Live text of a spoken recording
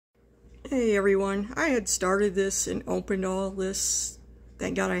Hey everyone, I had started this and opened all this.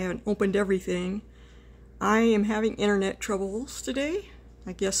 Thank God I haven't opened everything. I am having internet troubles today.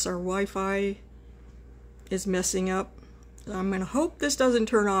 I guess our Wi-Fi is messing up. I'm gonna hope this doesn't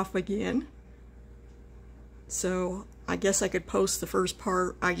turn off again. So I guess I could post the first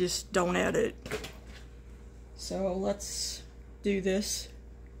part, I just don't edit. So let's do this.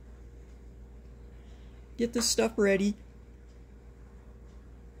 Get this stuff ready.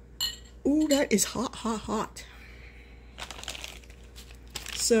 Ooh, that is hot, hot, hot.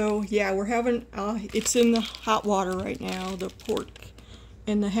 So, yeah, we're having, it's in the hot water right now, the pork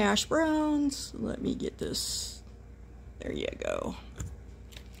and the hash browns. Let me get this. There you go.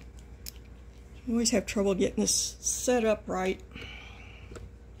 I always have trouble getting this set up right.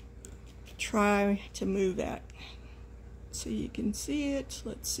 Try to move that so you can see it.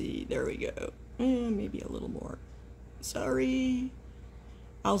 Let's see, there we go. And maybe a little more. Sorry.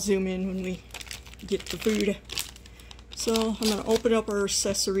 I'll zoom in when we get the food. So I'm going to open up our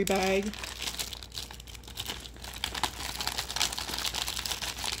accessory bag.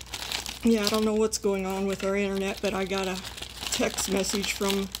 Yeah, I don't know what's going on with our internet, but I got a text message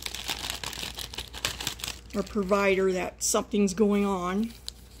from our provider that something's going on.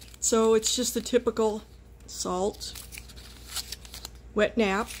 So it's just the typical salt, wet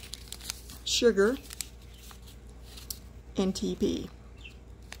nap, sugar, and TP.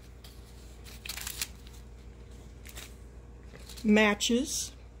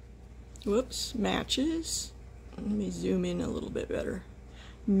 Matches. Whoops, matches. Let me zoom in a little bit better.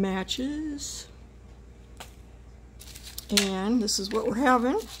 Matches. And this is what we're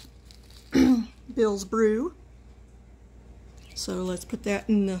having. Bill's Brew. So let's put that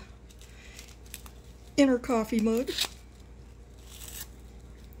in the inner coffee mug.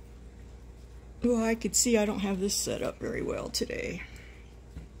 Well, I could see I don't have this set up very well today.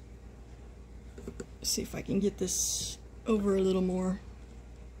 Let's see if I can get this over a little more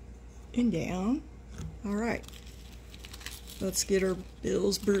and down. All right, let's get our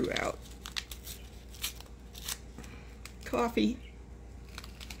Bill's Brew out. Coffee.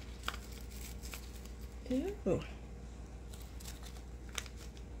 Ew.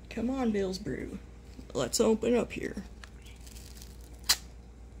 Come on, Bill's Brew. Let's open up here.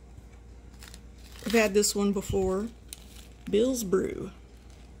 I've had this one before. Bill's Brew.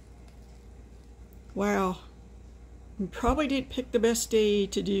 Wow. Probably didn't pick the best day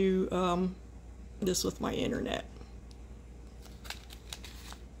to do this with my internet.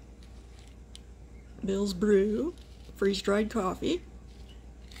 Bill's Brew, freeze-dried coffee.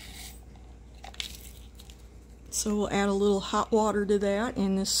 So we'll add a little hot water to that,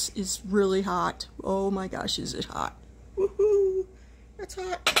 and this is really hot. Oh my gosh, is it hot. Woohoo! That's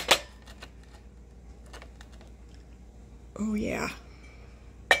hot. Oh yeah.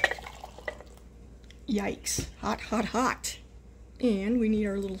 Yikes. Hot, hot, hot. And we need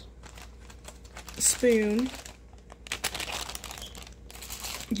our little spoon.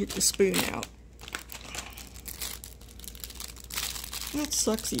 Get the spoon out. That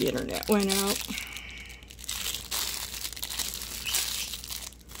sucks, the internet went out.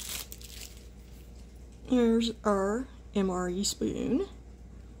 There's our MRE spoon.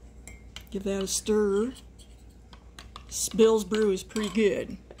 Give that a stir. Bill's Brew is pretty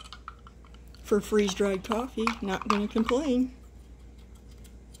good. For freeze-dried coffee, not going to complain.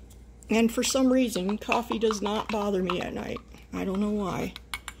 And for some reason, coffee does not bother me at night. I don't know why.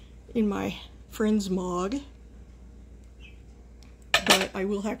 In my friend's mug. But I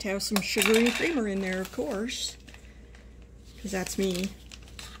will have to have some sugar and creamer in there, of course. Because that's me.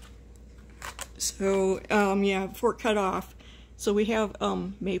 So, yeah, before it cut off. So we have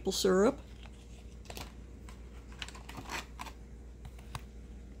maple syrup.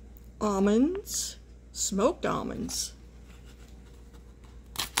 Almonds, smoked almonds.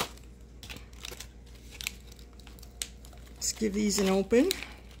 Let's give these an open.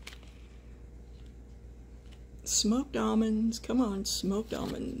 Smoked almonds, come on, smoked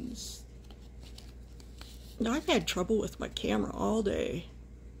almonds. Now, I've had trouble with my camera all day,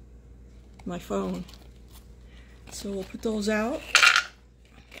 my phone. So we'll put those out.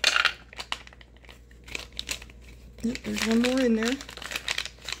 Yep, there's one more in there.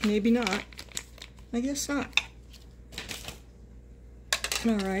 Maybe not. I guess not.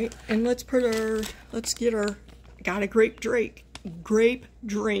 Alright, and let's get our, got a grape drink.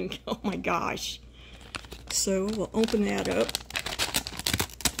 Oh my gosh. So we'll open that up.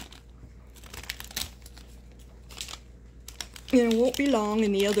 And it won't be long,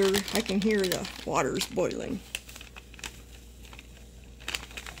 and the other, I can hear the water's boiling.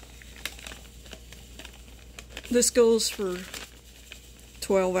 This goes for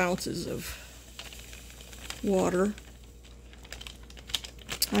 12 ounces of water.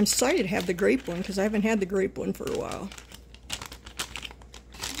 I'm excited to have the grape one because I haven't had the grape one for a while.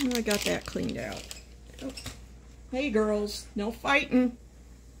 And I got that cleaned out. Oh. Hey girls, no fighting.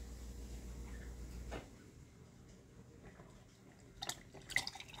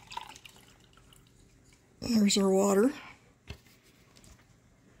 There's our water.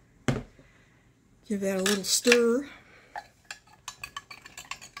 Give that a little stir.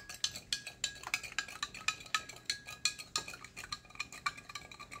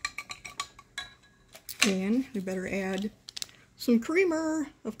 And we better add some creamer.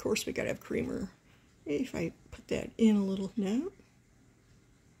 Of course we gotta have creamer. If I put that in a little now.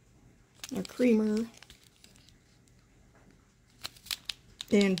 Our creamer.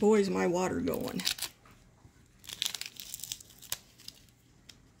 And boy, is my water going.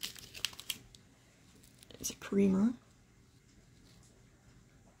 It's a creamer.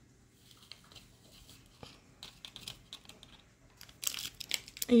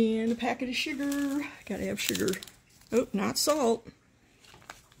 And a packet of sugar. Gotta have sugar. Oh, not salt.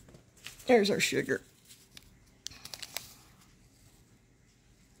 There's our sugar.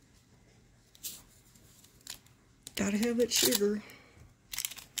 Gotta have that sugar.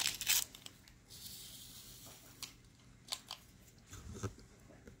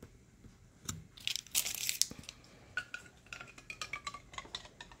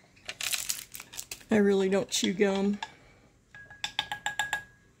 I really don't chew gum.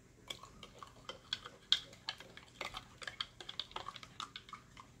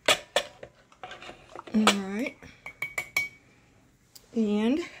 Alright.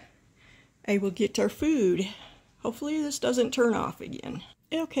 And I will get our food. Hopefully this doesn't turn off again.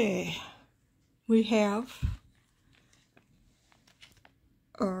 Okay. We have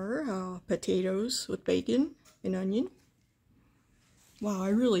our potatoes with bacon and onion. Wow, I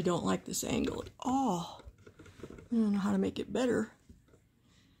really don't like this angle at all. I don't know how to make it better.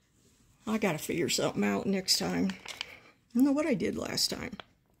 I gotta figure something out next time. I don't know what I did last time.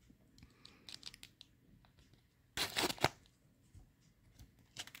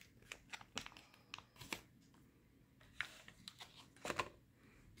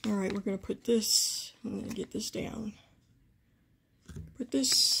 Alright, we're going to put this, I'm going to get this down. Put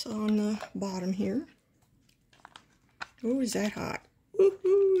this on the bottom here. Oh, is that hot?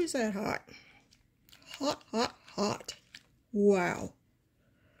 Woohoo, is that hot? Hot, hot, hot. Wow.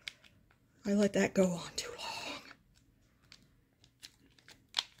 I let that go on too long.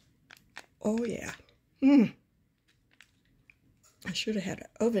 Oh, yeah. I should have had an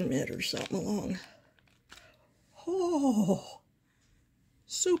oven mitt or something along. Oh.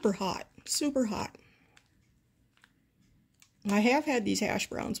 Super hot, super hot. I have had these hash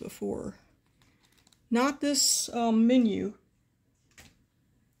browns before. Not this menu,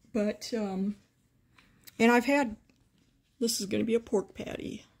 but, and I've had, this is going to be a pork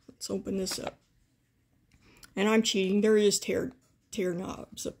patty. Let's open this up. And I'm cheating, there is tear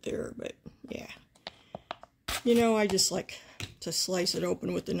knobs up there, but yeah. You know, I just like to slice it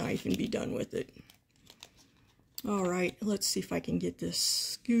open with the knife and be done with it. Alright, let's see if I can get this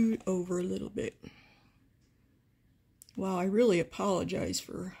scoot over a little bit. Wow, I really apologize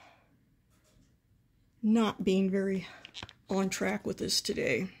for not being very on track with this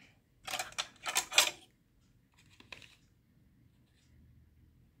today.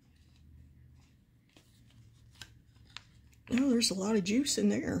 Oh, there's a lot of juice in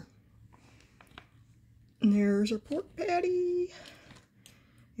there. And there's our pork patty.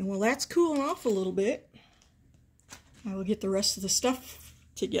 And while that's cooling off a little bit, I will get the rest of the stuff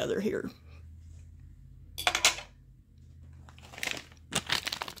together here.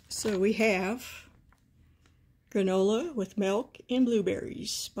 So we have granola with milk and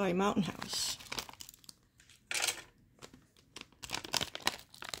blueberries by Mountain House.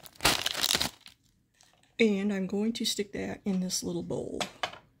 And I'm going to stick that in this little bowl.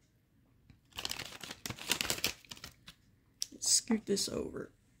 Let's scoot this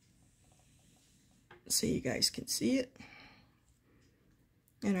over so you guys can see it.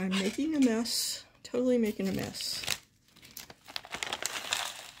 And I'm making a mess, totally making a mess.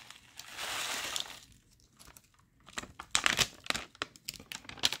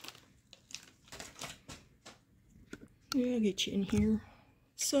 Yeah, I'll get you in here.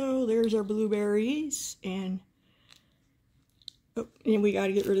 So there's our blueberries, and oh, and we got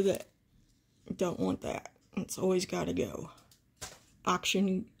to get rid of that. Don't want that. It's always got to go.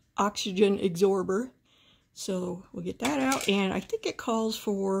 Oxygen absorber. So we'll get that out, and I think it calls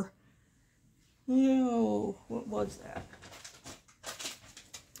for, oh, what was that?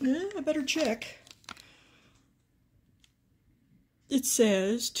 I better check. it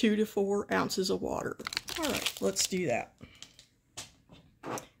says 2 to 4 ounces of water. All right, let's do that.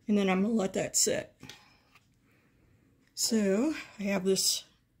 And then I'm going to let that sit. So I have this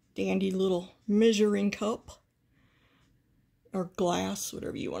dandy little measuring cup, or glass,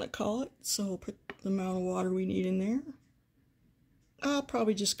 whatever you want to call it. So I'll put the amount of water we need in there. I'll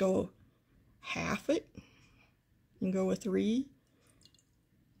probably just go half it and go with 3.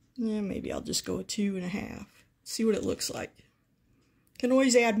 Yeah, maybe I'll just go with 2.5. See what it looks like. Can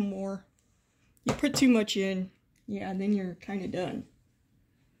always add more. You put too much in, yeah, then you're kind of done.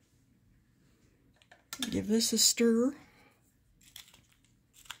 Give this a stir.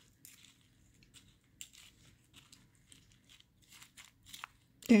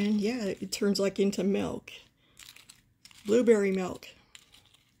 And yeah, it turns like into milk. Blueberry milk.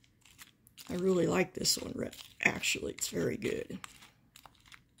 I really like this one, actually. It's very good.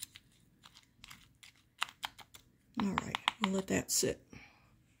 Alright, we'll let that sit.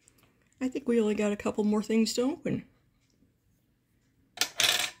 I think we only got a couple more things to open.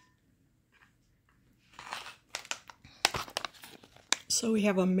 So we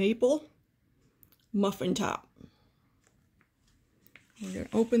have a maple muffin top. We're going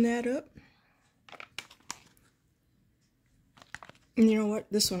to open that up. And you know what?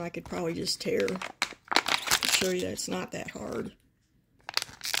 This one I could probably just tear to show you that it's not that hard.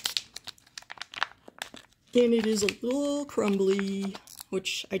 And it is a little crumbly,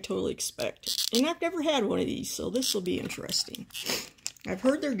 which I totally expect. And I've never had one of these, so this will be interesting. I've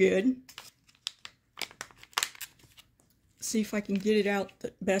heard they're good. See if I can get it out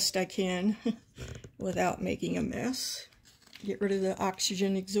the best I can without making a mess. Get rid of the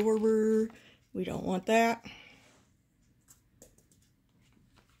oxygen absorber. We don't want that.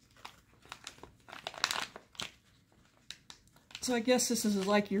 So I guess this is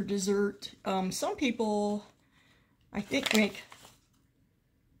like your dessert. Some people, I think, make,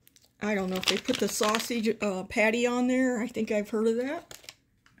 I don't know if they put the sausage patty on there. I think I've heard of that.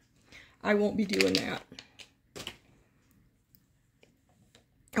 I won't be doing that.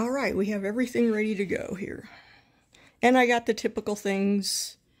 Alright, we have everything ready to go here. And I got the typical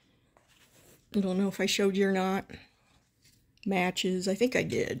things. I don't know if I showed you or not. Matches, I think I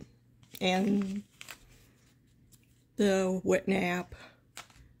did. And the wet nap.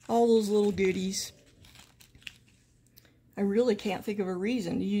 All those little goodies. I really can't think of a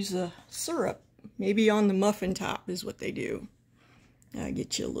reason to use the syrup. Maybe on the muffin top is what they do. I'll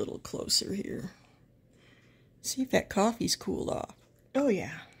get you a little closer here. See if that coffee's cooled off. Oh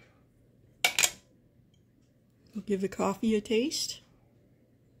yeah. We'll give the coffee a taste.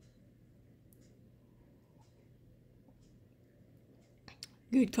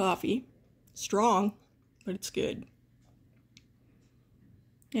 Good coffee. Strong, but it's good.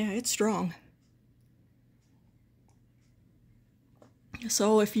 Yeah, it's strong.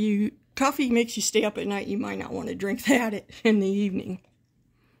 So if coffee makes you stay up at night, you might not want to drink that in the evening.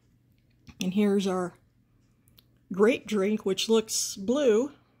 And here's our grape drink, which looks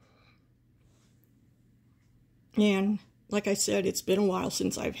blue. And like I said, it's been a while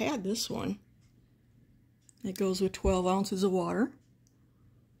since I've had this one. It goes with 12 ounces of water.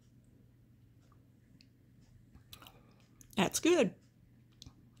 That's good.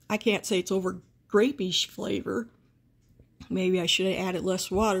 I can't say it's over grapey flavor. Maybe I should have added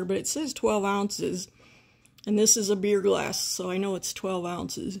less water, but it says 12 ounces. And this is a beer glass, so I know it's 12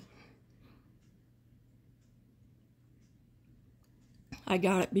 ounces. I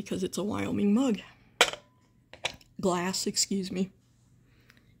got it because it's a Wyoming mug. Glass, excuse me.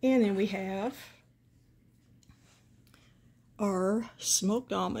 And then we have our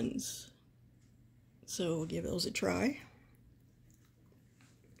smoked almonds. So we'll give those a try.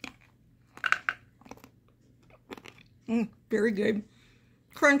 Very good.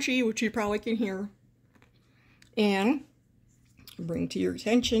 Crunchy, which you probably can hear. And bring to your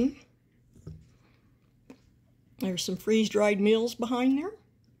attention, there's some freeze-dried meals behind there.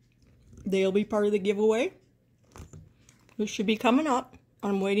 They'll be part of the giveaway. This should be coming up.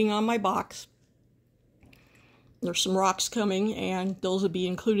 I'm waiting on my box. There's some rocks coming, and those will be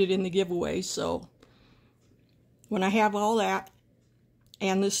included in the giveaway. So when I have all that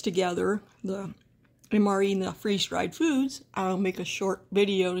and this together, the MRE and the freeze-dried foods, I'll make a short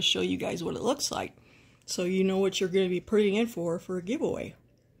video to show you guys what it looks like. So you know what you're going to be putting in for a giveaway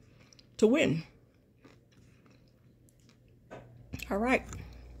to win. All right.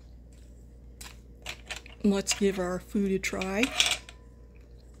 Let's give our food a try.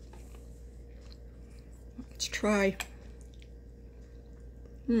 Let's try.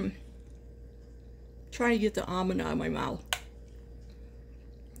 Try to get the almond out of my mouth.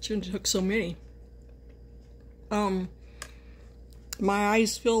 Shouldn't have took so many. My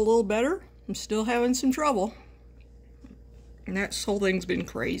eyes feel a little better. I'm still having some trouble. And that whole thing's been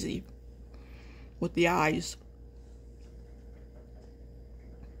crazy with the eyes.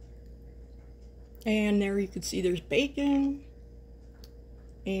 And there you can see there's bacon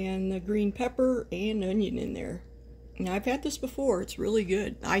and the green pepper and onion in there. Now, I've had this before. It's really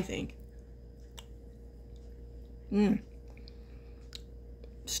good, I think.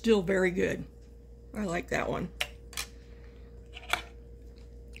 Still very good. I like that one.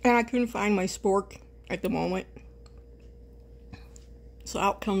 And I couldn't find my spork at the moment. So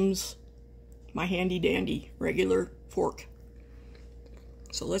out comes my handy dandy regular fork.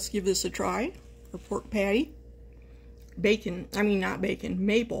 So let's give this a try. A pork patty. Bacon, I mean not bacon,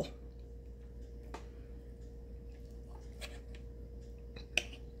 maple.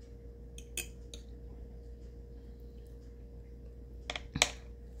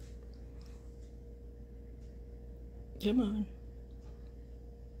 Come on.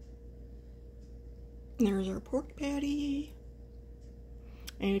 There's our pork patty.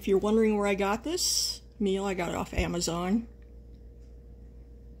 And if you're wondering where I got this meal, I got it off Amazon.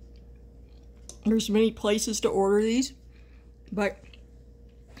 There's many places to order these, but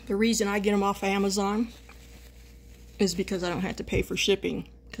the reason I get them off Amazon is because I don't have to pay for shipping,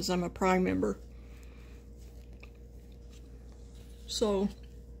 because I'm a Prime member. So,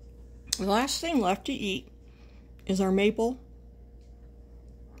 the last thing left to eat is our maple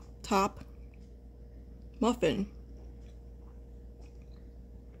top muffin.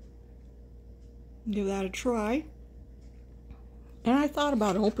 Give that a try. And I thought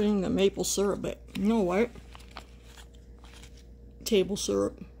about opening the maple syrup, but you know what? Table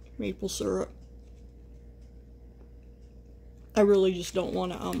syrup, maple syrup. I really just don't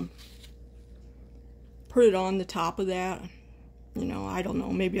want to put it on the top of that. You know, I don't know.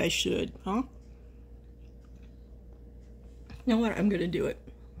 Maybe I should, huh? You know what? I'm going to do it.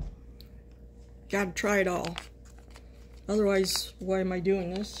 Gotta try it all. Otherwise, why am I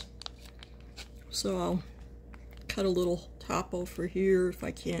doing this? So I'll cut a little top over here if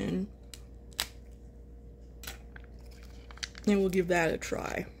I can. And we'll give that a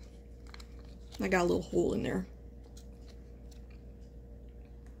try. I got a little hole in there.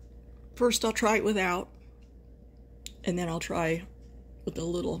 First I'll try it without, and then I'll try with a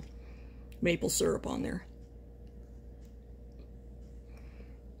little maple syrup on there.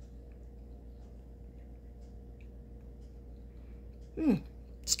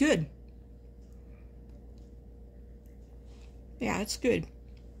 It's good. Yeah, it's good.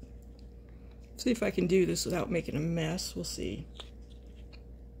 See if I can do this without making a mess. We'll see.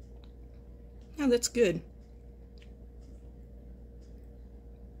 Oh, that's good.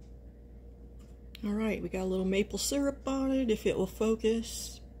 Alright, we got a little maple syrup on it, if it will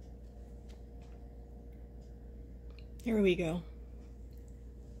focus. There we go.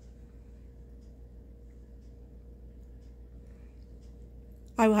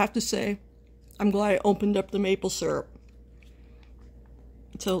 I will have to say, I'm glad I opened up the maple syrup.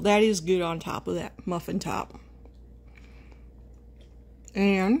 So that is good on top of that muffin top.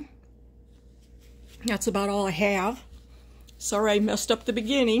 And that's about all I have. Sorry I messed up the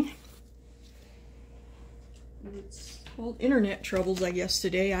beginning. It's called internet troubles, I guess,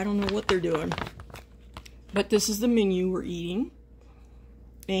 today. I don't know what they're doing. But this is the menu we're eating.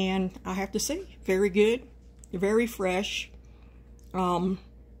 And I have to say, very good. Very fresh.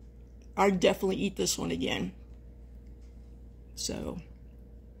 I'd definitely eat this one again. So,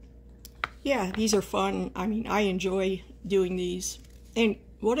 yeah, these are fun. I mean, I enjoy doing these. And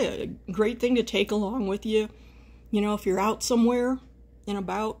what a great thing to take along with you. You know, if you're out somewhere and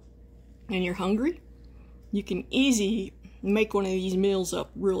about and you're hungry, you can easily make one of these meals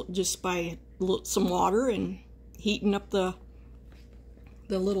up just by some water and heating up the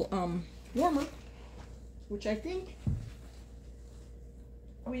little warmer, which I think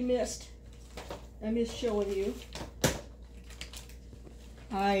we missed. I missed showing you.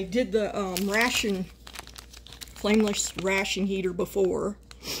 I did the flameless ration heater before,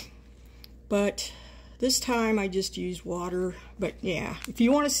 but this time I just used water. But yeah, if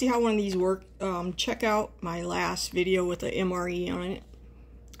you want to see how one of these work, check out my last video with the MRE on it.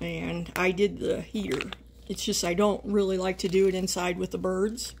 And I did the heater. It's just I don't really like to do it inside with the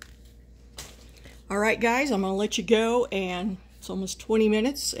birds. Alright guys, I'm going to let you go, and it's almost 20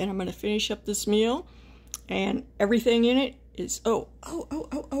 minutes, and I'm going to finish up this meal. And everything in it is, oh,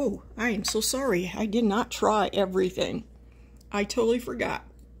 I am so sorry. I did not try everything. I totally forgot.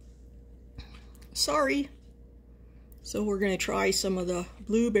 Sorry. So we're going to try some of the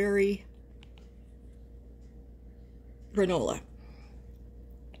blueberry granola.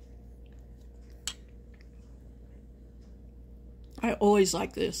 I always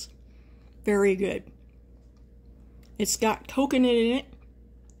like this. Very good. It's got coconut in it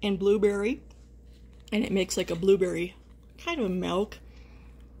and blueberry, and it makes like a blueberry kind of milk.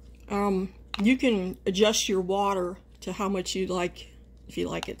 You can adjust your water to how much you like, if you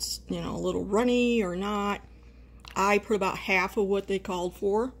like it's, you know, a little runny or not. I put about half of what they called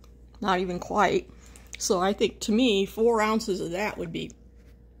for, not even quite. So I think, to me, 4 ounces of that would be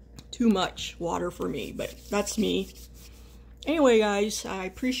too much water for me, but that's me. Anyway, guys, I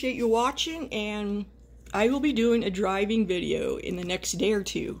appreciate you watching, and I will be doing a driving video in the next day or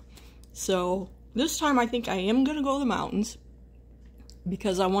two. So this time I think I am going to go to the mountains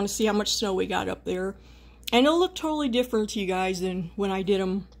because I want to see how much snow we got up there. And it'll look totally different to you guys than when I did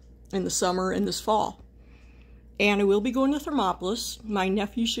them in the summer and this fall. And I will be going to Thermopolis. My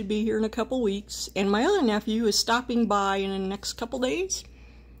nephew should be here in a couple weeks. And my other nephew is stopping by in the next couple days.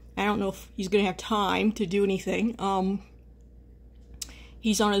 I don't know if he's going to have time to do anything.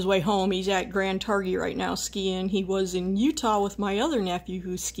 He's on his way home. He's at Grand Targhee right now skiing. He was in Utah with my other nephew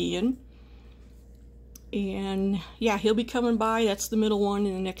who's skiing. And yeah, he'll be coming by. That's the middle one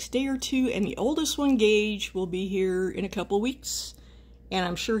in the next day or two. And the oldest one, Gage, will be here in a couple weeks. And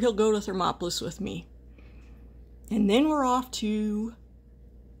I'm sure he'll go to Thermopolis with me. And then we're off to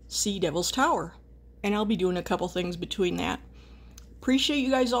see Devil's Tower. And I'll be doing a couple things between that. Appreciate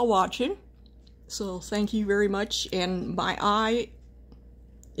you guys all watching. So thank you very much. And my eyes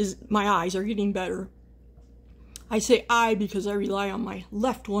are getting better. I say eye because I rely on my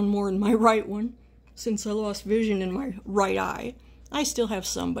left one more than my right one, since I lost vision in my right eye. I still have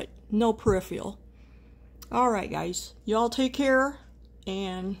some, but no peripheral. Alright guys, y'all take care,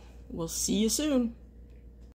 and we'll see you soon.